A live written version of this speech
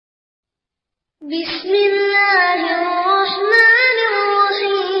بسم الله الرحمن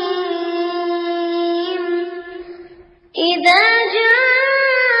الرحيم إذا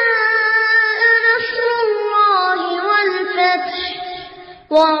جاء نصر الله والفتح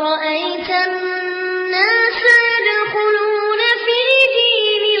ورأيت الناس يدخلون في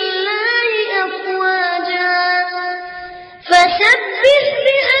دين الله أفواجا فسبح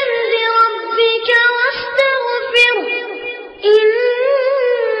بحمد ربك واستغفره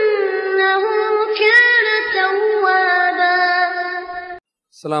إنه كان توابا.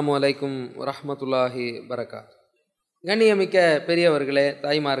 அஸ்ஸலாமு அலைக்கும் வரஹ்மத்துல்லாஹி வரகாத். கண்ணியமிக்க பெரியவர்களே,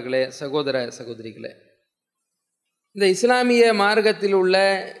 தாய்மார்களே, சகோதர சகோதரிகளே, இந்த இஸ்லாமிய மார்க்கத்தில் உள்ள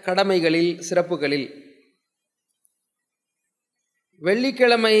கடமைகளில் சிறப்புகளில்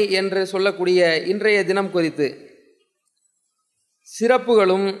வெள்ளிக்கிழமை என்று சொல்லக்கூடிய இன்றைய தினம் குறித்து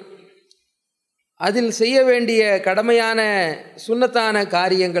சிறப்புகளும் அதில் செய்ய வேண்டிய கடமையான சுன்னத்தான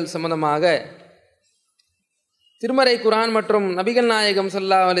காரியங்கள் சம்பந்தமாக திருமறை குர்ஆன் மற்றும் நபிகள் நாயகம்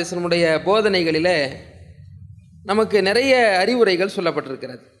ஸல்லல்லாஹு அலைஹி வஸல்லமுடைய போதனைகளிலே நமக்கு நிறைய அறிவுரைகள்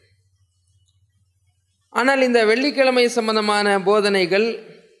சொல்லப்பட்டிருக்கிறது. ஆனால் இந்த வெள்ளிக்கிழமை சம்பந்தமான போதனைகள்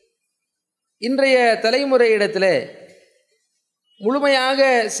இன்றைய தலைமுறையிடத்தில்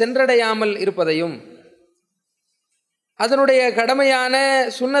முழுமையாக சென்றடையாமல் இருப்பதையும் அதனுடைய கடமையான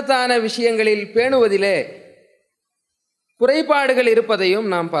சுன்னத்தான விஷயங்களில் பேணுவதிலே குறைபாடுகள் இருப்பதையும்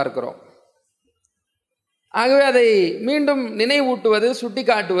நாம் பார்க்கிறோம். ஆகவே அதை மீண்டும் நினைவூட்டுவது,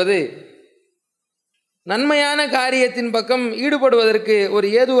 சுட்டிக்காட்டுவது நன்மையான காரியத்தின் பக்கம் ஈடுபடுவதற்கு ஒரு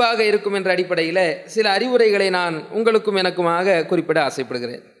ஏதுவாக இருக்கும் என்ற அடிப்படையில் சில அறிவுரைகளை நான் உங்களுக்கும் எனக்குமாக குறிப்பிட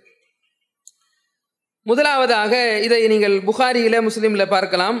ஆசைப்படுகிறேன். முதலாவதாக இதை நீங்கள் புகாரியில முஸ்லிமில்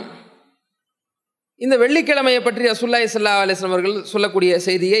பார்க்கலாம். இந்த வெள்ளிக்கிழமையை பற்றி ரசூலுல்லாஹி ஸல்லல்லாஹு அலைஹி வஸல்லம் அவர்கள் சொல்லக்கூடிய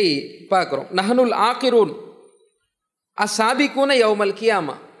செய்தியை பார்க்கிறோம். நஹ்னுல் ஆகிரூன் அஸ்ஸாபிகூன யௌமல்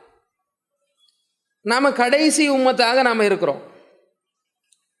கியாமா, நாம் கடைசி உம்மத்தாக நாம் இருக்கிறோம்.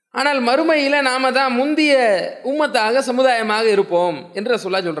 ஆனால் மறுமையில் நாம் தான் முந்திய உம்மத்தாக சமுதாயமாக இருப்போம் என்று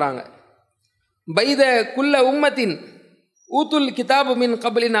ரசூலுல்லாஹ் சொல்கிறாங்க. பைத குல்ல உம்மத்தின் ஊத்துல் கிதாபு மின்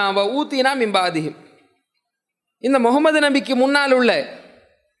கபலினா வ ஊத்தினா மின் பாதிஹிம், இந்த முகமது நபிக்கு முன்னால் உள்ள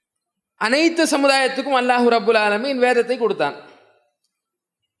அனைத்து சமுதாயத்துக்கும் அல்லாஹு ரப்புல் ஆலமீன் வேதத்தை கொடுத்தான்.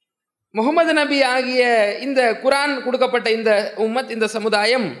 முகமது நபி ஆகிய இந்த குர்ஆன் கொடுக்கப்பட்ட இந்த உம்மத், இந்த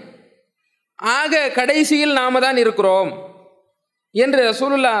சமுதாயம் ஆக கடைசியில் நாம தான் இருக்கிறோம் என்று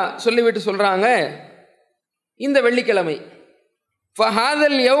ரசூலுல்லாஹ் சொல்லிவிட்டு சொல்றாங்க. இந்த வெள்ளிக்கிழமை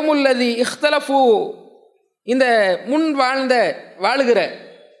ஃபஹாதல் யௌமுல்லதி இஹ்தலஃபு, இந்த முன் வாழுகிற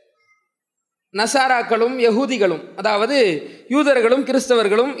நசாராக்களும் யஹூதிகளும், அதாவது யூதர்களும்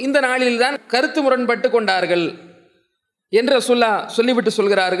கிறிஸ்தவர்களும் இந்த நாளில்தான் கருத்து முரண்பட்டு கொண்டார்கள் என்று ரசூலுல்லாஹ் சொல்லிவிட்டு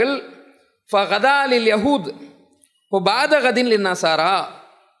சொல்கிறார்கள். ஃபகதா லில் யஹூத் வ பாத கதின் லின் நசாரா,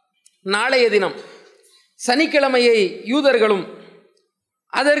 நாளைய தினம் சனிக்கிழமையை யூதர்களும்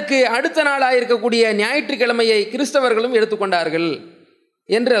அதற்கு அடுத்த நாளாக இருக்கக்கூடிய ஞாயிற்றுக்கிழமையை கிறிஸ்தவர்களும் எடுத்துக்கொண்டார்கள்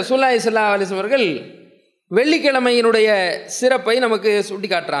என்று ரசூலுல்லாஹி ஸல்லல்லாஹு அலைஹி வஸல்லம் அவர்கள் வெள்ளிக்கிழமையினுடைய சிறப்பை நமக்கு சுட்டி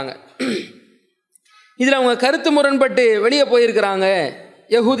காட்டுறாங்க. இதில் அவங்க கருத்து முரண்பட்டு வெளியே போயிருக்கிறாங்க.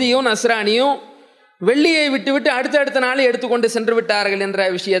 யஹூதியும் நஸ்ரானியும் வெள்ளியை விட்டு அடுத்த நாளை எடுத்துக்கொண்டு சென்று விட்டார்கள் என்ற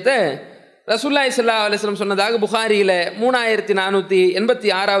விஷயத்தை ரசூலுல்லாஹி ஸல்லல்லாஹு அலைஹி வஸல்லம் சொன்னதாக புகாரியில்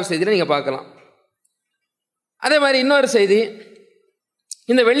 3486 செய்தியில் நீங்கள் பார்க்கலாம். அதே மாதிரி இன்னொரு செய்தி,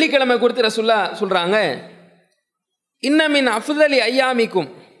 இந்த வெள்ளிக்கிழமை குறித்து ரசூலுல்லாஹ் சொல்கிறாங்க, இன்னமின் அஃதலி ஐயாமிக்கும்,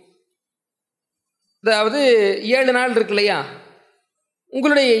 அதாவது 7 நாள் இருக்கு இல்லையா,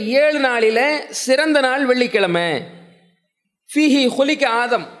 உங்களுடைய 7 நாளில் சிறந்த நாள் வெள்ளிக்கிழமை. ஃபீஹி ஹுலிக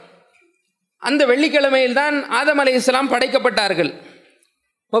ஆதம், அந்த வெள்ளிக்கிழமையில் தான் ஆதம் அலைஹிஸ்ஸலாம் படைக்கப்பட்டார்கள்.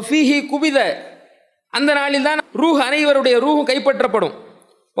 ஃபீஹி குபித, அந்த நாளில் தான் ரூஹ், அனைவருடைய ரூஹும் கைப்பற்றப்படும்.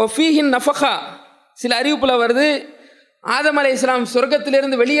 ஃபீஹின் நஃபஹா, சில அறிவிப்பில் வருது ஆதம் அலைஹிஸ்ஸலாம்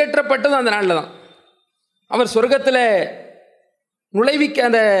சொர்க்கத்திலிருந்து வெளியேற்றப்பட்டதும் அந்த நாளில் தான். அவர் சொர்க்கத்தில்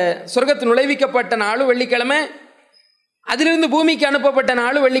அந்த சொர்க்கத்தில் நுழைவிக்கப்பட்ட நாளும் வெள்ளிக்கிழமை, அதிலிருந்து பூமிக்கு அனுப்பப்பட்ட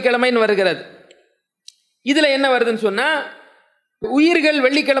நாளும் வெள்ளிக்கிழமைன்னு வருகிறது. இதில் என்ன வருதுன்னு சொன்னால், உயிர்கள்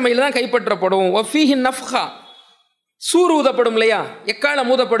வெள்ளிக்கிழமையில் தான் கைப்பற்றப்படும். ஒஃபீஹின் நஃப்ஹா, சூர் ஊதப்படும் இல்லையா, எக்காலம்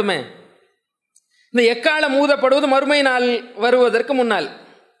ஊதப்படுமே. இந்த எக்காலம் ஊதப்படுவது மறுமை நாள் வருவதற்கு முன்னால்.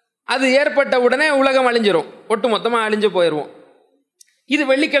 அது ஏற்பட்ட உடனே உலகம் அழிஞ்சிரும், ஒட்டு மொத்தமாக அழிஞ்சு போயிடுவோம். இது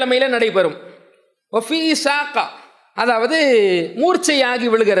வெள்ளிக்கிழமையில் நடைபெறும். ஒஃபீ சாக்கா, அதாவது மூர்ச்சையாகி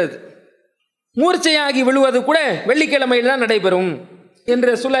விழுகிறது. மூர்ச்சையாகி விழுவது கூட வெள்ளிக்கிழமையில் தான் நடைபெறும் என்று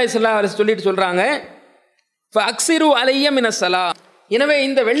ரசூலுல்லாஹி ஸல்லல்லாஹு அலைஹி வஸல்லம் சொல்லிட்டு சொல்கிறாங்க. ஃபஅக்ஸிரு அலைய மினஸ்ஸலா, எனவே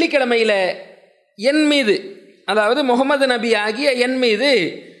இந்த வெள்ளிக்கிழமையில் என் மீது, அதாவது முகமது நபி ஆகிய என் மீது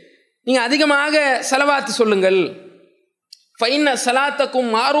நீங்கள் அதிகமாக ஸலவாத் சொல்லுங்கள். ஃபைன்ன ஸலாத்தக்கும்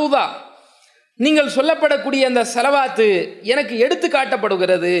மாரூதா, நீங்கள் சொல்லப்படக்கூடிய அந்த ஸலவாத்து எனக்கு எடுத்து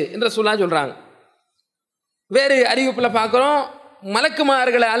காட்டப்படுகிறது என்று சொல்கிறாங்க. வேறு அறிவிப்பில் பார்க்குறோம்,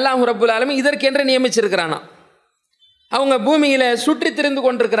 மலக்குமார்களை அல்லாஹ் ரப்புல் ஆலமீன் இதற்கென்று நியமிச்சிருக்கிறானா. அவங்க பூமியில் சுற்றி திரிந்து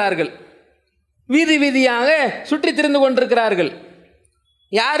கொண்டிருக்கிறார்கள், வீதி வீதியாக சுற்றி திரிந்து கொண்டிருக்கிறார்கள்.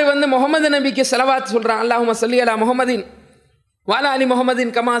 யார் முகமது நபிக்கு ஸலவாத் சொல்கிறான், அல்லாஹும்ம ஸல்லி அலா முஹம்மதின் வாலா அலி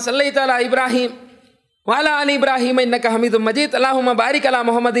முஹம்மதின் கமா ஸல்லைத அலா இப்ராஹிம் வாலா அலி இப்ராஹிம் இன்னக ஹமீதும் மஜீத் அல்லாஹும்ம பாரிக் அலா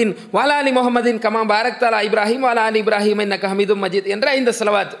முஹம்மதின் வாலா அலி முஹம்மதின் கமா பாரக்த அலா இப்ராஹிம் வாலா அலி இப்ராஹிம் இன்னக ஹமீதும் மஜீத் என்ற இந்த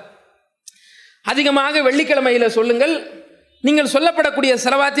ஸலவாத் அதிகமாக வெள்ளிக்கிழமையில் சொல்லுங்கள். நீங்கள் சொல்லப்படக்கூடிய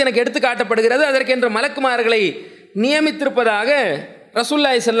ஸலவாத் எனக்கு எடுத்து காட்டப்படுகிறது, அதற்கென்று மலக்குமார்களை நியமித்திருப்பதாக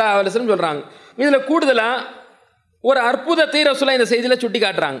ரசூலுல்லாஹி ஸல்லல்லாஹு அலைஹி வஸல்லம் சொல்கிறாங்க. இதில் கூடுதலாக ஒரு அற்புதத்தை ரசூலுல்லாஹ் இந்த செய்தியில் சுட்டி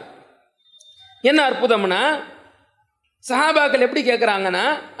காட்டுறாங்க. என்ன அற்புதம்னா, சஹாபாக்கள் எப்படி கேட்குறாங்கன்னா,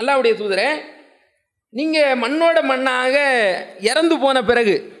 அல்லாஹ்வுடைய தூதரே, நீங்கள் மண்ணோட மண்ணாக இறந்து போன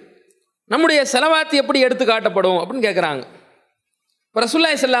பிறகு நம்முடைய ஸலவாத் எப்படி எடுத்து காட்டப்படும் அப்படின்னு கேட்குறாங்க.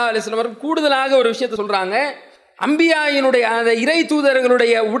 ரசூலுல்லாஹி ஸல்லல்லாஹு அலைஹி வஸல்லம் கூடுதலாக ஒரு விஷயத்தை சொல்கிறாங்க. அம்பியாயினுடைய அந்த இறை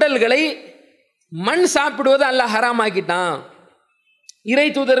தூதர்களுடைய உடல்களை மண் சாப்பிடுவது அல்லாஹ் ஹராமாக்கிட்டான். இறை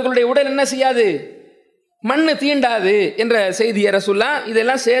தூதர்களுடைய உடல் என்ன செய்யாது, மண் தீண்டாது என்ற செய்தியை ரசூலுல்லாஹ்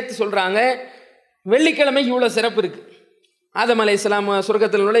இதெல்லாம் சேர்த்து சொல்கிறாங்க. வெள்ளிக்கிழமைக்கு இவ்வளோ சிறப்பு இருக்குது. ஆதம் அலைஹிஸ்ஸலாம்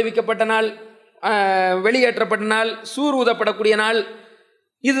சொர்க்கத்தில் நுழைவிக்கப்பட்ட நாள், வெளியேற்றப்பட்ட நாள், சூர் ஊதப்படக்கூடிய நாள்,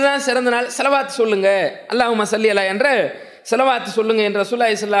 இதுதான் சிறந்த நாள். ஸலவாத் சொல்லுங்க, அல்லாஹும்ம ஸல்லி அலா என்ற ஸலவாத் சொல்லுங்க என்ற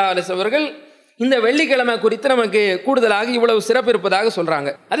ரசூலுல்லாஹி ஸல்லல்லாஹு அலைஹி வஸல்லம் அவர்கள் இந்த வெள்ளிக்கிழமை குறித்து நமக்கு கூடுதலாக இவ்வளவு சிறப்பு இருப்பதாக சொல்கிறாங்க.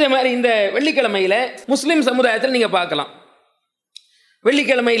 அதே மாதிரி இந்த வெள்ளிக்கிழமையில் முஸ்லீம் சமுதாயத்தில் நீங்கள் பார்க்கலாம்,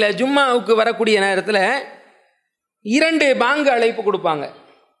 வெள்ளிக்கிழமையில் ஜும்மாவுக்கு வரக்கூடிய நேரத்தில் 2 பாங்கு அழைப்பு கொடுப்பாங்க.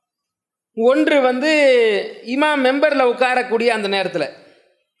 ஒன்று இமாம் மெம்பரில் உட்காரக்கூடிய அந்த நேரத்தில்,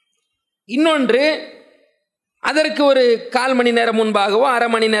 இன்னொன்று அதற்கு ஒரு 1/4 மணி நேரம் முன்பாகவோ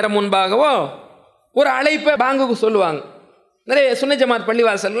 1/2 மணி நேரம் முன்பாகவோ ஒரு அழைப்பை பாங்குக்கு சொல்லுவாங்க. நிறைய சுன்ன ஜமாத்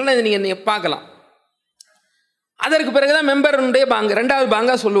பள்ளிவாசல்கள் இதை நீங்கள் பார்க்கலாம். அதற்கு பிறகுதான் மெம்பருடைய பாங்கு 2வது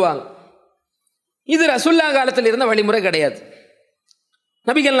பாங்கா சொல்லுவாங்க. இது ரசூலுல்லாஹ் காலத்தில் இருந்த வழிமுறை கிடையாது.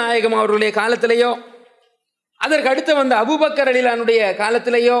 நபிகள் நாயகம் அவர்களுடைய காலத்திலேயோ, அதற்கு அடுத்து வந்த அபூபக்கர் ரலியல்லாஹுடைய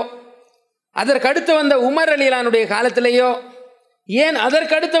காலத்திலேயோ, அதற்கு அடுத்து வந்த உமர் ரலியல்லாஹுடைய காலத்திலேயோ, ஏன்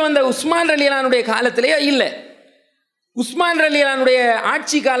அதற்கடுத்து வந்த உஸ்மான் ரலியல்லாஹுடைய காலத்திலேயோ இல்லை. உஸ்மான் ரலியல்லாஹுடைய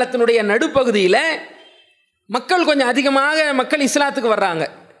ஆட்சி காலத்தினுடைய நடுப்பகுதியில் மக்கள் கொஞ்சம் அதிகமாக மக்கள் இஸ்லாத்துக்கு வர்றாங்க.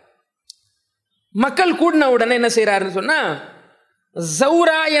 மக்கள் கூடின உடனே என்ன செய்கிறாருன்னு சொன்னால்,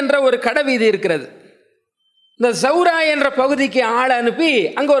 ஜௌரா என்ற ஒரு கடை வீதி இருக்கிறது. இந்த ஜௌரா என்ற பகுதிக்கு ஆளை அனுப்பி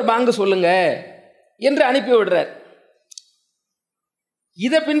அங்கே ஒரு பாங்கு சொல்லுங்க என்று அனுப்பி விடுறார்.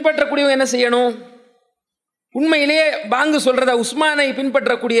 இதை பின்பற்றக்கூடியவங்க என்ன செய்யணும், உண்மையிலேயே பாங்கு சொல்றத உஸ்மானை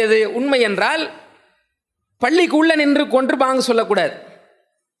பின்பற்றக்கூடியது உண்மை என்றால் பள்ளிக்கு உள்ள நின்று கொன்று பாங்கு சொல்லக்கூடாது,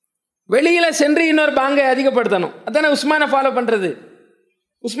 வெளியில் சென்று இன்னொரு பாங்கை அதிகப்படுத்தணும். அதானே உஸ்மானை ஃபாலோ பண்ணுறது.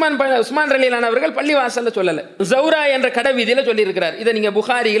 உஸ்மான் ரலியல்லாஹு அவர்கள் பள்ளி வாசலில் சொல்லலை, ஜௌரா என்ற கடை வீதியில் சொல்லியிருக்கிறார். இதை நீங்கள்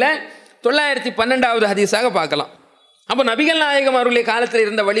புகாரியில் 912வது ஹதீஸாக பார்க்கலாம். அப்போ நபிகள் நாயகம் அவர்களுடைய காலத்தில்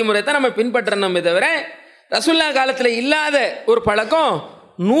இருந்த வழிமுறை தான் நம்ம பின்பற்றணுமே தவிர, ரசூலுல்லாஹ் காலத்தில் இல்லாத ஒரு பழக்கம்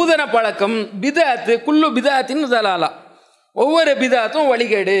நூதன பழக்கம், பிதாத்து, குல்லு பிதாத்தின் தலாலா, ஒவ்வொரு பிதாத்தும்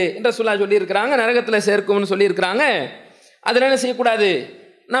வழிகேடு என்று சொல்லியிருக்கிறாங்க, நரகத்தில் சேர்க்கும்னு சொல்லியிருக்கிறாங்க. அதில் என்ன செய்யக்கூடாது,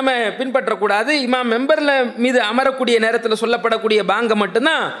 நம்ம பின்பற்றக்கூடாது. இமாம் மெம்பரில் மீது அமரக்கூடிய நேரத்தில் சொல்லப்படக்கூடிய பாங்கை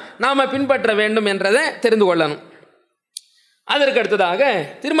மட்டும்தான் நாம் பின்பற்ற வேண்டும் என்றதை தெரிந்து கொள்ளணும். அதற்கு அடுத்ததாக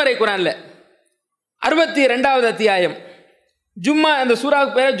திருமறை குர்ஆனில் 62வது அத்தியாயம் ஜும்மா, அந்த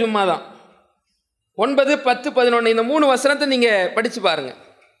சூராவுக்கு பேர் ஜும்மா தான். 9, 10, 11 இந்த 3 வசனத்தை நீங்கள் படித்து பாருங்கள்.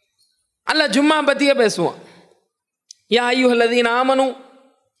 அல்லாஹ் ஜும்மா பற்றியே பேசுவோம். யா அய்யுஹல்லதீன ஆமனு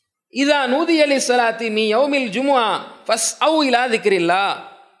இதா நூதிய லிஸ்ஸலாத்தி மீ யௌமில் ஜுமுஆ ஃபஸ்அவு இலா திக்ரில்லாஹ்.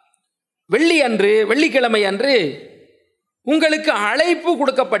 வெள்ளி அன்று, வெள்ளிக்கிழமை அன்று உங்களுக்கு அழைப்பு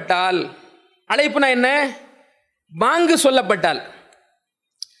கொடுக்கப்பட்டால், அழைப்புனா என்ன, பாங்கு சொல்லப்பட்டால்,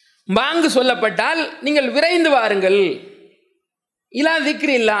 பாங்கு சொல்லப்பட்டால் நீங்கள் விரைந்து வாருங்கள். இலா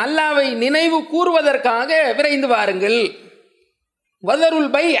திக்ரில்லாஹ், அல்லாஹ்வை நினைவு கூறுவதற்காக விரைந்து வாருங்கள்.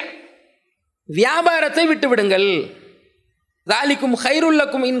 வதருல் பை, வியாபாரத்தை விட்டுவிடுங்கள். தாலிக்கும்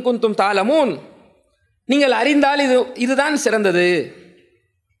ஹைருல்லக்கும் இன் குந்தும் தாலமூன், நீங்கள் அறிந்தால் இதுதான் சிறந்தது.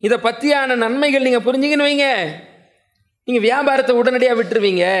 இதை பற்றியான நன்மைகள் நீங்கள் புரிஞ்சுங்கன்னு வைங்க, நீங்கள் வியாபாரத்தை உடனடியாக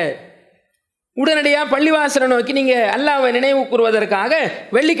விட்டுருவீங்க. உடனடியாக பள்ளிவாசலை நோக்கி நீங்கள் அல்லாஹ்வை நினைவு கூறுவதற்காக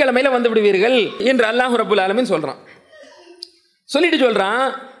வெள்ளிக்கிழமையில் வந்து விடுவீர்கள் என்று அல்லாஹ் ரப்புல் ஆலமீன் சொல்கிறான். சொல்லிட்டு சொல்கிறான்,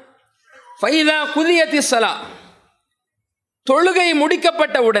 ஃபைதா குதியத்தி ஸலா, தொழுகை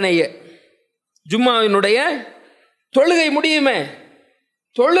முடிக்கப்பட்ட உடனேயே, ஜும்மாவினுடைய தொழுகை முடியுமே,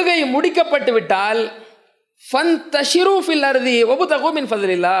 தொழுகை முடிக்கப்பட்டு விட்டால் ஃபந்தஷிரு ஃபில் அர்தி வப்தகு மின்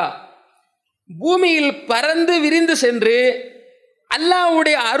ஃபத்லில்லாஹ், பூமியில் பறந்து விரிந்து சென்று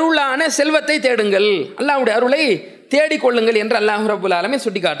அல்லாஹ்வுடைய அருளான செல்வத்தை தேடுங்கள், அல்லாஹ்வுடைய அருளை தேடிக்கொள்ளுங்கள் என்று அல்லாஹ் ரப்புல் ஆலமீன்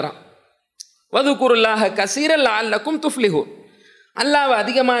சுட்டி காட்டுறான். வதுகுருல்லாஹ கஸீரன் லஅல்லக்கும் துஃப்லிஹூன், அல்லாஹ்வை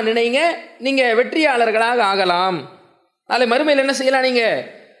அதிகமாக நினைங்க, நீங்கள் வெற்றியாளர்களாக ஆகலாம். நாளை மறுமையில் என்ன செய்யலாம், நீங்கள்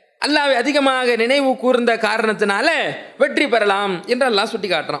அல்லாஹ்வை அதிகமாக நினைவு கூர்ந்த காரணத்தினால வெற்றி பெறலாம் என்று அல்லாஹ் சுட்டி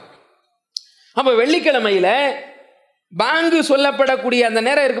காட்டுறான். அப்போ வெள்ளிக்கிழமையில் பாங்கு சொல்லப்படக்கூடிய அந்த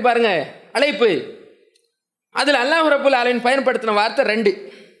நேரம் இருக்கு பாருங்க, அழைப்பு, அதில் அல்லாஹ் ரப்புல் ஆலமீன் பயன்படுத்தின வார்த்தை 2.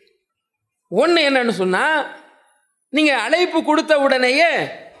 ஒன்று என்னன்னு சொன்னால், நீங்கள் அழைப்பு கொடுத்த உடனேயே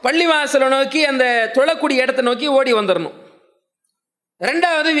பள்ளிவாசலை நோக்கி அந்த தொழக்கூடிய இடத்தை நோக்கி ஓடி வந்துடணும்.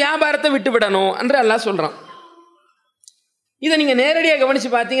 2வது வியாபாரத்தை விட்டு விடணும் என்று அல்லாஹ் சொல்கிறான். இதை நீங்கள் நேரடியாக கவனித்து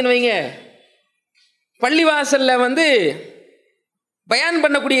பார்த்தீங்கன்னு வைங்க, பள்ளிவாசலில் பயான்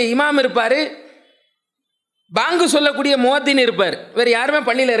பண்ணக்கூடிய இமாம் இருப்பார், பாங்கு சொல்லக்கூடிய முஅத்தின் இருப்பார், வேறு யாருமே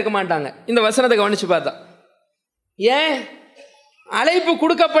பள்ளியில் இருக்க மாட்டாங்க. இந்த வசனத்தை கவனித்து பார்த்தா ஏன் அழைப்பு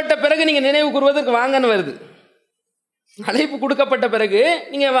கொடுக்கப்பட்ட பிறகு நீங்கள் நினைவு கூறுவதற்கு வாங்கன்னு வருது. அழைப்பு கொடுக்கப்பட்ட பிறகு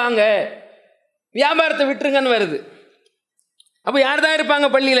நீங்கள் வாங்க, வியாபாரத்தை விட்டுருங்கன்னு வருது. அப்போ யார் தான் இருப்பாங்க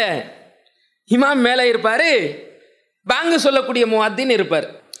பள்ளியில்? இமாம் மேலே இருப்பார், பாங்கு சொல்லக்கூடிய முஅத்தின் இருப்பார்.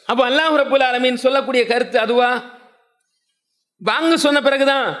 அப்போ அல்லாஹ் ரப்புல் ஆலமீன் சொல்லக்கூடிய கருத்து அதுவா? பாங்கு சொன்ன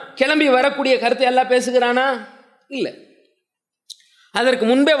பிறகுதான் கிளம்பி வரக்கூடிய கருத்தை எல்லாம் பேசுகிறானா? இல்லை, அதற்கு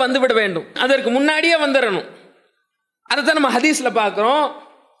முன்பே வந்துவிட வேண்டும், அதற்கு முன்னாடியே வந்துடணும். அதைத்தான் நம்ம ஹதீஸில் பார்க்குறோம்.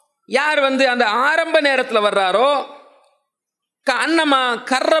 யார் அந்த ஆரம்ப நேரத்தில் வர்றாரோ, அன்னமா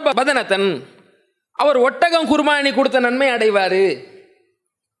கர்ரப பதனத்தன், அவர் ஒட்டகம் குர்பானி கொடுத்த நன்மை அடைவார்.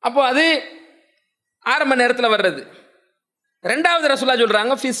 அப்போ அது ஆரம்ப நேரத்தில் வர்றது. 2வது ரசூலுல்லாஹ்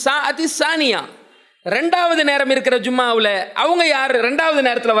சொல்கிறாங்க ஃபிஸ்ஸா அதி சானியா, 2வது நேரம் இருக்கிற ஜும்மாவில் அவங்க யார் 2வது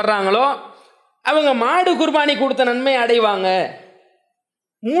நேரத்தில் வர்றாங்களோ அவங்க மாடு குர்பானி கொடுத்த நன்மை அடைவாங்க.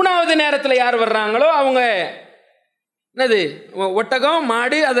 3வது நேரத்தில் யார் வர்றாங்களோ அவங்க என்னது, ஒட்டகம்,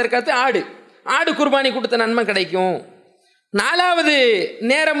 மாடு, அதற்கடுத்து ஆடு குர்பானி கொடுத்த நன்மை கிடைக்கும். 4வது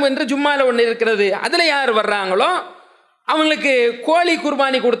நேரம் என்று ஜும்மாவில் ஒன்று இருக்கிறது, அதில் யார் வர்றாங்களோ அவங்களுக்கு கோழி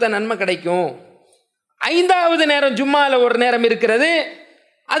குர்பானி கொடுத்த நன்மை கிடைக்கும். 5வது நேரம் ஜும்மாவில் ஒரு நேரம் இருக்கிறது,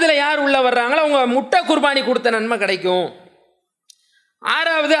 அதில் யார் உள்ள வர்றாங்களோ அவங்க முட்டை குர்பானி கொடுத்த நன்மை கிடைக்கும்.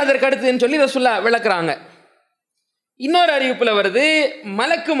 6வது அதற்கு அடுத்துன்னு சொல்லி ரசூலுல்லாஹ் விளக்குறாங்க. இன்னொரு அறிவிப்பில் வருது,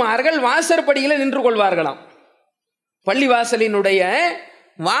 மலக்குமார்கள் வாசற்படியில் நின்று கொள்வார்களாம். பள்ளி வாசலினுடைய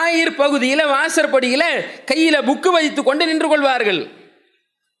வாயிற் பகுதியில் வாசற்படியில் கையில் புக்கு வைத்து கொண்டு நின்று கொள்வார்கள்.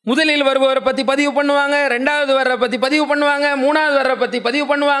 முதலில் வருபவரை பற்றி பதிவு பண்ணுவாங்க, 2வது வர்ற பற்றி பதிவு பண்ணுவாங்க, 3வது வர்ற பற்றி பதிவு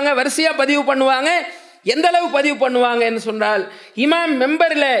பண்ணுவாங்க, வரிசையாக பதிவு பண்ணுவாங்க. எந்த அளவு பதிவு பண்ணுவாங்க என்று சொன்னால், இமாம்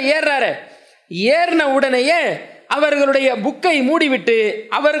மெம்பரில் ஏறின உடனேயே அவர்களுடைய புக்கை மூடிவிட்டு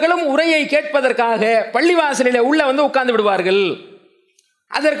அவர்களும் உரையை கேட்பதற்காக பள்ளிவாசலில் உள்ள உட்கார்ந்து விடுவார்கள்.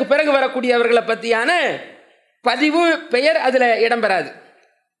 அதற்கு பிறகு வரக்கூடியவர்களை பற்றியான பதிவு பெயர் அதில் இடம்பெறாது.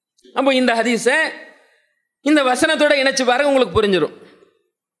 அப்போ இந்த ஹதீஸை இந்த வசனத்தோட இணைச்சு பாருங்க, உங்களுக்கு புரிஞ்சிடும்.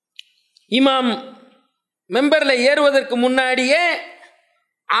 இமாம் மெம்பரில் ஏறுவதற்கு முன்னாடியே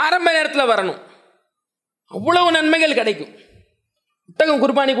ஆரம்ப நேரத்தில் வரணும், அவ்வளவு நன்மைகள் கிடைக்கும். ஒட்டகம்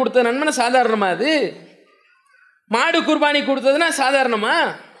குர்பானி கொடுத்த நன்மை சாதாரணமா? அது மாடு குர்பானி கொடுத்ததுன்னா சாதாரணமா?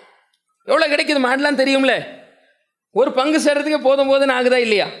 எவ்வளோ கிடைக்குது மாடுலாம் தெரியும்ல. ஒரு பங்கு சேர்றதுக்கே போதும் ஆகுதா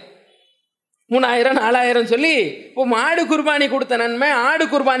இல்லையா? 3000 4000 சொல்லி இப்போ மாடு குர்பானி கொடுத்த நன்மை, ஆடு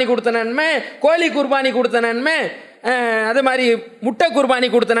குர்பானி கொடுத்த நன்மை, கோழி குர்பானி கொடுத்த நன்மை, அது மாதிரி முட்டை குர்பானி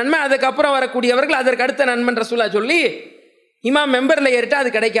கொடுத்த நன்மை, அதுக்கப்புறம் வரக்கூடியவர்கள் அதற்கு அடுத்த நன்மைன்ற சொல்லி இமாம் மெம்பரில் ஏறிட்டா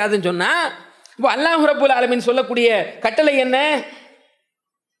அது கிடைக்காதுன்னு சொன்னால், இப்போ அல்லாஹ் ரப்புல் ஆலமீன் சொல்லக்கூடிய கட்டளை என்ன?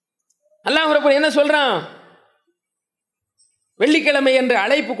 அல்லாஹ் ரப்புல் என்ன சொல்கிறான்? வெள்ளிக்கிழமை என்று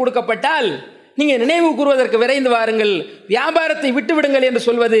அழைப்பு கொடுக்கப்பட்டால் நீங்கள் நினைவு கூறுவதற்கு விரைந்து வாருங்கள், வியாபாரத்தை விட்டு விடுங்கள் என்று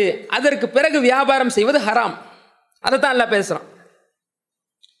சொல்வது, அதற்கு பிறகு வியாபாரம் செய்வது ஹராம். அதைத்தான் அல்லாஹ் பேசுகிறான்.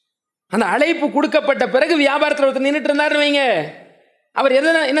 அந்த அழைப்பு கொடுக்கப்பட்ட பிறகு வியாபாரத்தில் ஒருத்தர் நின்றுட்டு இருந்தாருன்னு வைங்க, அவர்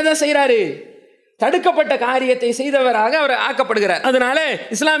என்னதான் செய்கிறாரு? தடுக்கப்பட்ட காரியத்தை செய்தவராக அவர் ஆக்கப்படுகிறார். அதனால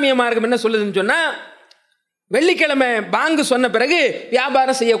இஸ்லாமிய மார்க்கம் என்ன சொல்லுதுன்னு சொன்னால், வெள்ளிக்கிழமை பாங்கு சொன்ன பிறகு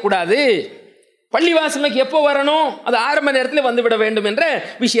வியாபாரம் செய்யக்கூடாது. பள்ளிவாசலுக்கு எப்போ வரணும்? அது ஆரம்ப நேரத்தில் வந்துவிட வேண்டும் என்ற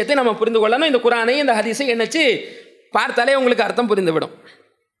விஷயத்தை நம்ம புரிந்து கொள்ளணும். இந்த குரானை இந்த ஹதீஸை எண்ணச்சு பார்த்தாலே உங்களுக்கு அர்த்தம் புரிந்துவிடும்.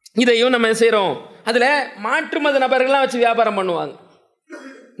 இதையும் நம்ம செய்கிறோம். அதில் மாற்று மத நபர்கள்லாம் வச்சு வியாபாரம் பண்ணுவாங்க.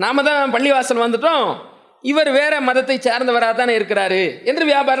 நாம தான் பள்ளிவாசல் வந்துட்டோம், இவர் வேற மதத்தை சார்ந்தவராக தானே இருக்கிறாரு என்று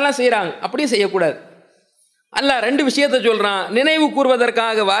வியாபாரம்லாம் செய்கிறாங்க. அப்படியும் செய்யக்கூடாது. அல்லாஹ் 2 விஷயத்தை சொல்கிறான். நினைவு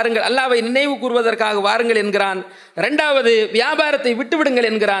கூறுவதற்காக வாருங்கள், அல்லாஹ்வை நினைவு கூறுவதற்காக வாருங்கள் என்கிறான். 2வது வியாபாரத்தை விட்டுவிடுங்கள்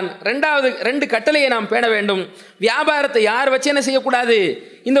என்கிறான். 2 கட்டளையை நாம் பேண வேண்டும். வியாபாரத்தை யார் வச்சு என்ன செய்யக்கூடாது?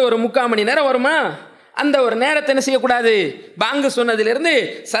 இந்த ஒரு 3/4 மணி நேரம் வருமா, அந்த ஒரு நேரத்தை என்ன செய்யக்கூடாது, பாங்கு சொன்னதிலிருந்து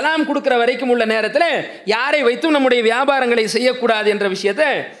சலாம் கொடுக்குற வரைக்கும் உள்ள நேரத்தில் யாரை வைத்தும் நம்முடைய வியாபாரங்களை செய்யக்கூடாது என்ற விஷயத்தை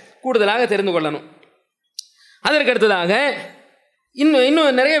கூடுதலாக தெரிந்து கொள்ளணும். அதற்கு அடுத்ததாக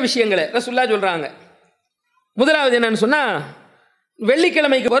இன்னும் நிறைய விஷயங்களை ரசூலுல்லாஹ் சொல்கிறாங்க. முதலாவது என்னன்னு சொன்னால்,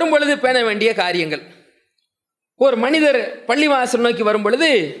 வெள்ளிக்கிழமைக்கு வரும் பொழுது பேண வேண்டிய காரியங்கள். ஒரு மனிதர் பள்ளிவாசல் நோக்கி வரும் பொழுது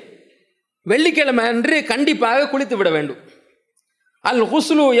வெள்ளிக்கிழமை அன்று கண்டிப்பாக குளித்து விட வேண்டும். அல்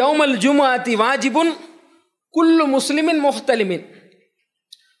குஸ்லு யௌமல் ஜுமுஅத்தி வாஜிபுன் குல்லு முஸ்லிமின் முஹ்தலிமின்.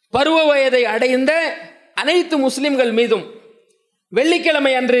 பருவ வயதை அடைந்த அனைத்து முஸ்லிம்கள் மீதும்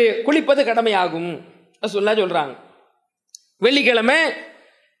வெள்ளிக்கிழமை அன்று குளிப்பது கடமையாகும் ரசூலுல்லாஹ் சொல்றாங்க. வெள்ளிக்கிழமை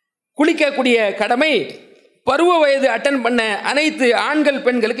குளிக்கக்கூடிய கடமை பருவ வயது அட்டன் பண்ண அனைத்து ஆண்கள்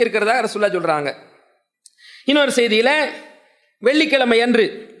பெண்களுக்கு இருக்கிறதா ரசூலுல்லாஹ் சொல்றாங்க. இன்னொரு செய்தியில் வெள்ளிக்கிழமை அன்று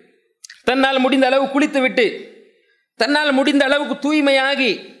தன்னால் முடிந்த அளவு குளித்து விட்டு தன்னால் முடிந்த அளவுக்கு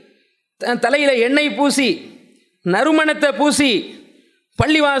தூய்மையாகி தலையில் எண்ணெய் பூசி நறுமணத்தை பூசி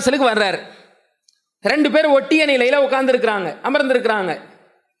பள்ளிவாசலுக்கு வர்றார். 2 பேர் ஒட்டிய நிலையில் உட்கார்ந்துருக்கிறாங்க, அமர்ந்திருக்கிறாங்க.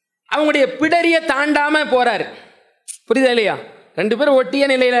 அவங்களுடைய பிடரிய தாண்டாமல் போகிறார். புரியுதா இல்லையா? 2 பேர் ஒட்டிய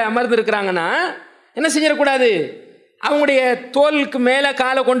நிலையில் அமர்ந்திருக்கிறாங்கன்னா என்ன செஞ்சிடக்கூடாது, அவங்களுடைய தோலுக்கு மேலே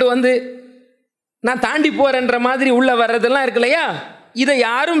காலை கொண்டு வந்து நான் தாண்டி போகிறேன்ற மாதிரி உள்ள வர்றதெல்லாம் இருக்கு இல்லையா, இதை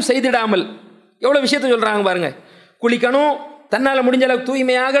யாரும் செய்திடாமல் எவ்வளோ விஷயத்தை சொல்கிறாங்க பாருங்கள். குளிக்கணும், தன்னால் முடிஞ்ச அளவுக்கு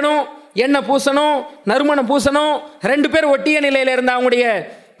தூய்மையாகணும், எண்ணெய் பூசணும், நறுமணம் பூசணும். 2 பேர் ஒட்டிய நிலையில் இருந்த அவங்களுடைய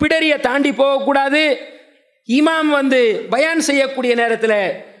பிடரியை தாண்டி போகக்கூடாது. இமாம் பயான் செய்யக்கூடிய நேரத்தில்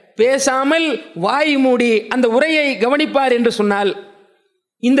பேசாமல் வாய் மூடி அந்த உரையை கவனிப்பார் என்று சொன்னால்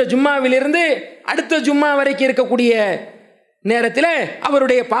இந்த ஜும்மாவிலிருந்து அடுத்த ஜும்மா வரைக்கும் இருக்கக்கூடிய நேரத்தில்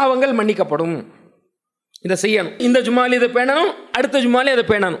அவருடைய பாவங்கள் மன்னிக்கப்படும். இதை செய்யணும். இந்த ஜும்மாவில் இதை பேணணும், அடுத்த ஜும்மாவில் இதை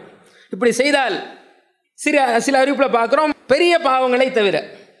பேணணும். இப்படி செய்தால் சில அறிவிப்பில் பார்க்குறோம், பெரிய பாவங்களை தவிர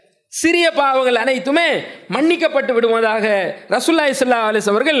சிறிய பாவங்கள் அனைத்துமே மன்னிக்கப்பட்டு விடுவதாக ரசூலுல்லாஹி ஸல்லல்லாஹு அலைஹி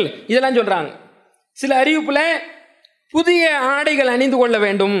வஸல்லம் அவர்கள் இதெல்லாம் சொல்கிறாங்க. சில அறிவிப்பில் புதிய ஆடைகள் அணிந்து கொள்ள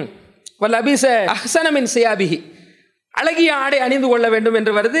வேண்டும், வல்லபீஸ அஹ்ஸன மின் சியாபிஹி, அழகிய ஆடை அணிந்து கொள்ள வேண்டும்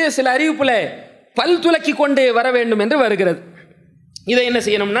என்று வருது. சில அறிவிப்பில் பல் துலக்கி கொண்டு வர வேண்டும் என்று வருகிறது. இதை என்ன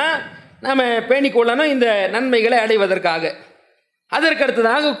செய்யணும்னா நாம் பேணிக்கொள்ளணும் இந்த நன்மைகளை அடைவதற்காக. அதற்கு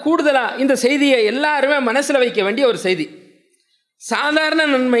அடுத்ததாக கூடுதலாக இந்த செய்தியை எல்லாருமே மனசில் வைக்க வேண்டிய ஒரு செய்தி. சாதாரண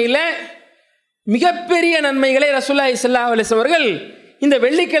நன்மையில் மிகப்பெரிய நன்மைகளை ரசூலுல்லாஹி ஸல்லல்லாஹு அலைஹி வஸல்லம் அவர்கள் இந்த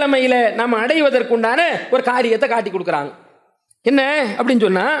வெள்ளிக்கிழமையில் நாம் அடைவதற்குண்டான ஒரு காரியத்தை காட்டி கொடுக்குறாங்க. என்ன அப்படின்னு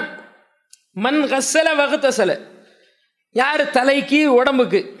சொன்னால், மன் கஸ்ஸல வகுத்தசல, யார் தலைக்கு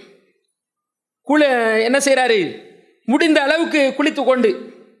உடம்புக்கு என்ன செய்கிறாரு, முடிந்த அளவுக்கு குளித்து கொண்டு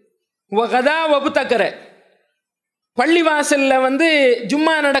வகதா வபுத்தக்கரை, பள்ளிவாசலில்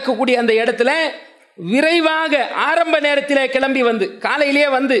ஜும்மா நடக்கக்கூடிய அந்த இடத்துல விரைவாக ஆரம்ப நேரத்தில் கிளம்பி காலையிலேயே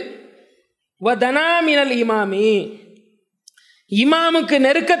வதனாமினல் இமாமி, இமாமுக்கு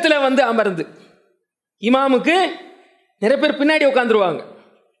நெருக்கத்தில் அமர்ந்து, இமாமுக்கு நிறைய பேர் பின்னாடி உட்காந்துருவாங்க,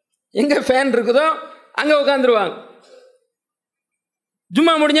 எங்கே ஃபேன் இருக்குதோ அங்கே உட்காந்துருவாங்க.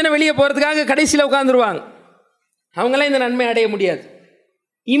 ஜும்மா முடிஞ்சோன்னா வெளியே போகிறதுக்காக கடைசியில் உட்காந்துருவாங்க. அவங்களாம் இந்த நன்மை அடைய முடியாது.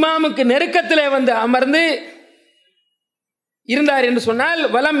 இமாமுக்கு நெருக்கத்தில் அமர்ந்து இருந்தார் என்று சொன்னால்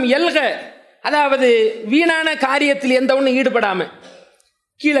வலம் எல்க, அதாவது வீணான காரியத்தில் எந்த ஒன்றும் ஈடுபடாமல்,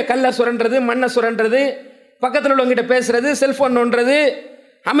 கீழே கல்லை சுரண்டுறது, மண்ணை சுரண்டுறது, பக்கத்தில் உள்ளவங்கிட்ட பேசுறது, செல்ஃபோன் நோண்டுறது,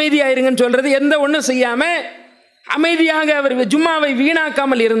 அமைதியாயிருங்கன்னு சொல்கிறது, எந்த ஒன்றும் செய்யாமல் அமைதியாக அவர் ஜும்மாவை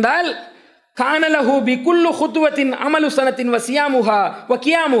வீணாக்காமல் இருந்தால் கானலஹு பி குல்லு ஹுத்துவத்தின் அமலு சனத்தின் வசியாமுஹா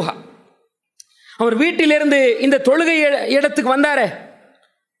வக்கியாமுஹா, அவர் வீட்டிலிருந்து இந்த தொழுகை இடத்துக்கு வந்தாரே,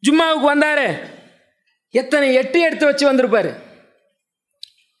 ஜும்மாவுக்கு வந்தாரே, எத்தனை எட்டு எடுத்து வச்சு வந்திருப்பார்?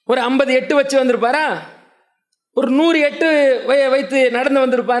 ஒரு 50 எட்டு வச்சு வந்திருப்பாரா? ஒரு 100 எட்டு வைத்து நடந்து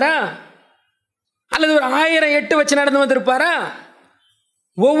வந்திருப்பாரா? அல்லது ஒரு 1000 எட்டு வச்சு நடந்து வந்திருப்பாரா?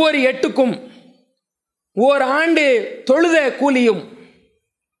 ஒவ்வொரு எட்டுக்கும் ஓர் ஆண்டு தொழுத கூலியும்,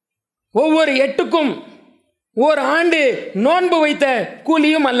 ஒவ்வொரு எட்டுக்கும் ஓர் ஆண்டு நோன்பு வைத்த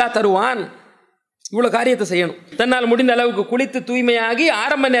கூலியும் அல்லாஹ் தருவான். இவ்வளோ காரியத்தை செய்யணும். தன்னால் முடிந்த அளவுக்கு குளித்து தூய்மையாகி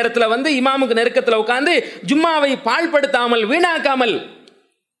ஆரம்ப நேரத்தில் இமாமுக்கு நெருக்கத்தில் உட்கார்ந்து ஜும்மாவை பாழ்படுத்தாமல் வீணாக்காமல்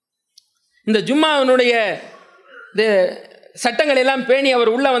இந்த ஜும்மாவினுடைய சட்டங்கள் எல்லாம் பேணி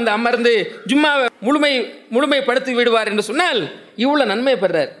அவர் உள்ள அமர்ந்து ஜும்மாவை முழுமைப்படுத்தி விடுவார் என்று சொன்னால் இவ்வளோ நன்மை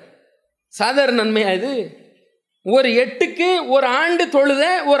பெறார். சாதாரண நன்மையா இது? ஒரு எட்டுக்கு ஒரு ஆண்டு தொழுத,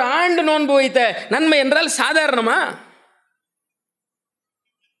 ஒரு ஆண்டு நோன்பு வைத்த நன்மை என்றால் சாதாரணமா?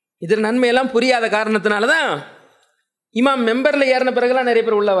 இது நன்மையெல்லாம் புரியாத காரணத்தினால தான் இமாம் மெம்பரில் ஏறின பிறகுலாம் நிறைய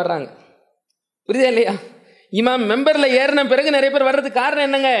பேர் உள்ளே வர்றாங்க. புரியுதா இல்லையா? இமாம் மெம்பரில் ஏறின பிறகு நிறைய பேர் வர்றதுக்கு காரணம்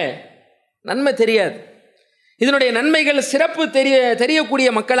என்னங்க? நன்மை தெரியாது. இதனுடைய நன்மைகள் சிறப்பு தெரியக்கூடிய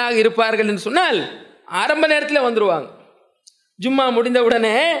மக்களாக இருப்பார்கள் என்று சொன்னால் ஆரம்ப நேரத்தில் வந்துடுவாங்க. ஜும்மா முடிந்த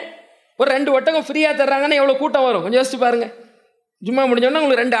உடனே ஒரு 2 ஒட்டகம் ஃப்ரீயாக தர்றாங்கன்னா எவ்வளோ கூட்டம் வரும் கொஞ்சம் யோசிச்சு பாருங்க. ஜும்மா முடிஞ்சோடனே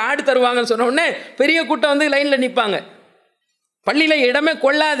உங்களுக்கு 2 ஆடு தருவாங்கன்னு சொன்ன உடனே பெரிய கூட்டம் வந்து லைனில் நிற்பாங்க. பள்ளியில் இடமே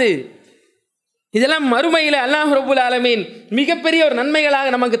கொள்ளாது. இதெல்லாம் மறுமையில் அல்லாஹ் ரப்புல் ஆலமீன் மிகப்பெரிய ஒரு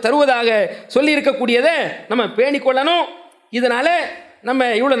நன்மைகளாக நமக்கு தருவதாக சொல்லி இருக்கக்கூடியதை நம்ம பேணிக்கொள்ளணும். இதனால் நம்ம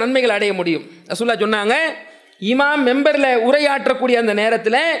இவ்வளோ நன்மைகள் அடைய முடியும். ரசூலுல்லாஹ் சொன்னாங்க, இமாம் மெம்பரில் உரையாற்றக்கூடிய அந்த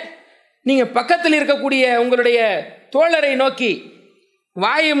நேரத்தில் நீங்கள் பக்கத்தில் இருக்கக்கூடிய உங்களுடைய தோழரை நோக்கி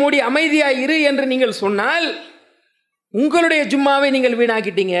வாயை மூடி அமைதியாக இரு என்று நீங்கள் சொன்னால் உங்களுடைய ஜும்மாவை நீங்கள்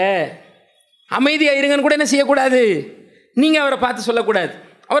வீணாக்கிட்டீங்க. அமைதியாக இருங்கன்னு கூட என்ன செய்யக்கூடாது, நீங்கள் அவரை பார்த்து சொல்லக்கூடாது.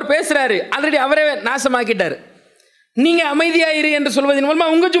 அவர் பேசுகிறாரு, ஆல்ரெடி அவரே நாசமாக்கிட்டார். நீங்கள் அமைதியாக இரு என்று சொல்வதன்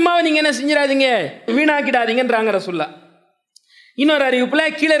மூலமாக உங்கள் ஜும்மாவை நீங்கள் என்ன செஞ்சிடாதீங்க, வீணாக்கிடாதீங்கன்றாங்க ரசூலுல்லாஹ். இன்னொரு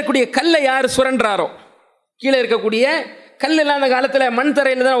அறிவிப்பில் கீழே இருக்கக்கூடிய கல்லை யார் சுரண்டாரோ, கீழே இருக்கக்கூடிய கல்லெல்லாம் அந்த காலத்தில் மண்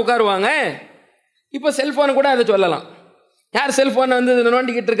தரையில் தான் உட்காருவாங்க. இப்போ செல்ஃபோனை கூட அதை சொல்லலாம். யார் செல்ஃபோனை வந்து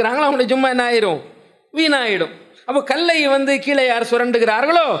நோண்டிக்கிட்டு இருக்கிறாங்களோ அவங்களுடைய ஜும்மா என்ன ஆயிரும், வீணாயிடும். அப்போ கல்லை வந்து கீழே யார்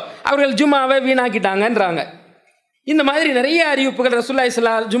சுரண்டுகிறார்களோ அவர்கள் ஜும்மாவை வீணாக்கிட்டாங்கன்றாங்க. இந்த மாதிரி நிறைய அறிவிப்புகள் ரசூலுல்லாஹி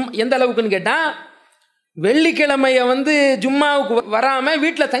ஸல்லல்லாஹு எந்த அளவுக்குன்னு கேட்டால், வெள்ளிக்கிழமையை வந்து ஜும்மாவுக்கு வராமல்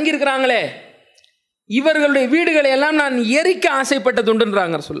வீட்டில் தங்கியிருக்கிறாங்களே இவர்களுடைய வீடுகளை எல்லாம் நான் எரிக்க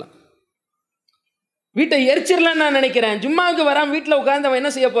ஆசைப்பட்டதுண்டுன்றாங்க ரசூலுல்லாஹ். வீட்டை எரிச்சிடலான்னு நான் நினைக்கிறேன், ஜும்மாவுக்கு வராமல் வீட்டில் உட்கார்ந்து அவன்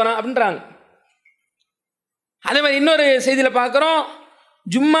என்ன செய்ய போகிறான் அப்படின்றாங்க. அதே மாதிரி இன்னொரு செய்தியில் பார்க்குறோம்,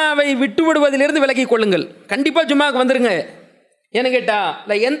 ஜும்மாவை விட்டு விடுவதிலிருந்து விலகி கொள்ளுங்கள், கண்டிப்பாக ஜும்மாவுக்கு வந்துருங்க. ஏன்னு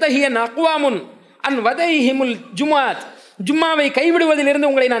கேட்டால் எந்தஹியன் அக்வாமுன் அன் வதைஹிமுல் ஜுமாத், ஜும்மாவை கைவிடுவதிலிருந்து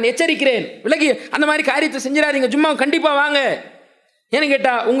உங்களை நான் எச்சரிக்கிறேன், விலகி அந்த மாதிரி காரியத்தை செஞ்சிடாதீங்க, ஜும்மா கண்டிப்பாக வாங்க. ஏன்னு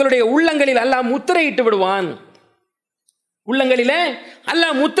கேட்டால் உங்களுடைய உள்ளங்களில் அல்லாஹ் முத்திரையிட்டு விடுவான், உள்ளங்களில்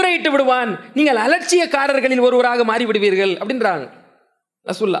அல்லாஹ் முத்திரையிட்டு விடுவான், நீங்கள் அலட்சியக்காரர்களில் ஒருவராக மாறிவிடுவீர்கள் அப்படின்றாங்க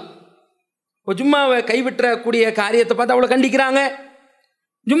ரசூலுல்லாஹ். இப்போ ஜும்மாவை கைவிட்டக்கூடிய காரியத்தை பார்த்து அவ்வளோ கண்டிக்கிறாங்க.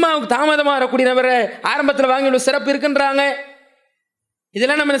 ஜும்மாவுக்கு தாமதமாக வரக்கூடிய நபரை ஆரம்பத்தில் வாங்கி இவ்வளோ சிறப்பு இருக்குன்றாங்க.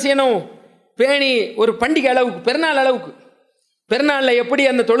 இதெல்லாம் நம்ம என்ன செய்யணும், பேணி ஒரு பண்டிகை அளவுக்கு, பெருநாள் அளவுக்கு, பெருநாளில் எப்படி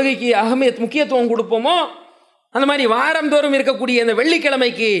அந்த தொழுகைக்கு முக்கியத்துவம் கொடுப்போமோ அந்த மாதிரி வாரந்தோறும் இருக்கக்கூடிய அந்த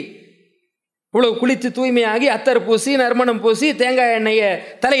வெள்ளிக்கிழமைக்கு இவ்வளோ குளித்து தூய்மையாகி அத்தர் பூசி நறுமணம் பூசி தேங்காய் எண்ணெயை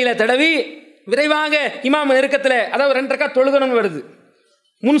தலையில் தடவி விரைவாக இமாம் நெருக்கத்தில், அதாவது 2 ரக்காத் தொழுகணும்னு வருது,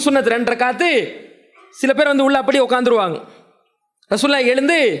 முன் சுன்னத்து 2 ரக்காத்து, சில பேர் வந்து உள்ள அப்படியே உட்காந்துருவாங்க. ரசூலுல்லாஹ்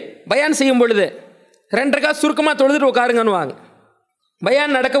எழுந்து பயான் செய்யும் பொழுது 2 ரக்காத் சுருக்கமாக தொழுதுட்டு உட்காருங்கன்னுவாங்க.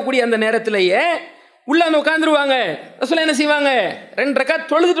 பயான் நடக்கக்கூடிய அந்த நேரத்திலேயே உள்ள வந்து உட்காந்துருவாங்க. ரசூலுல்லாஹ் என்ன செய்வாங்க, 2 ரக்காத்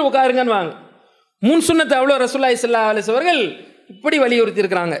தொழுதுட்டு உட்காருங்கன்னுவாங்க. முன் சுன்னத்தை அவ்வளோ ரசூலுல்லாஹி ஸல்லல்லாஹு அலைஹி வஸல்லம் அவர்கள் இப்படி வலியுறுத்தி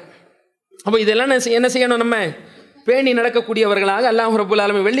இருக்கிறாங்க. அப்போ இதெல்லாம் என்ன செய்யணும், நம்ம பேணி நடக்கக்கூடியவர்களாக அல்லாஹ் ரப்புல்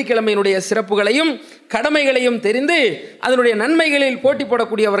ஆலமீன் வெள்ளிக்கிழமையினுடைய சிறப்புகளையும் கடமைகளையும் தெரிந்து அதனுடைய நன்மைகளில் போட்டி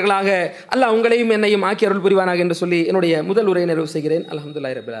போடக்கூடியவர்களாக அல்லாஹ் உங்களையும் என்னையும் ஆக்கி அருள் புரிவானாக என்று சொல்லி என்னுடைய முதல் உரையை நிறைவு செய்கிறேன்.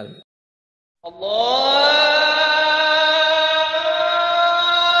 அல்ஹம்துலில்லாஹி ரப்பில் ஆலமீன்.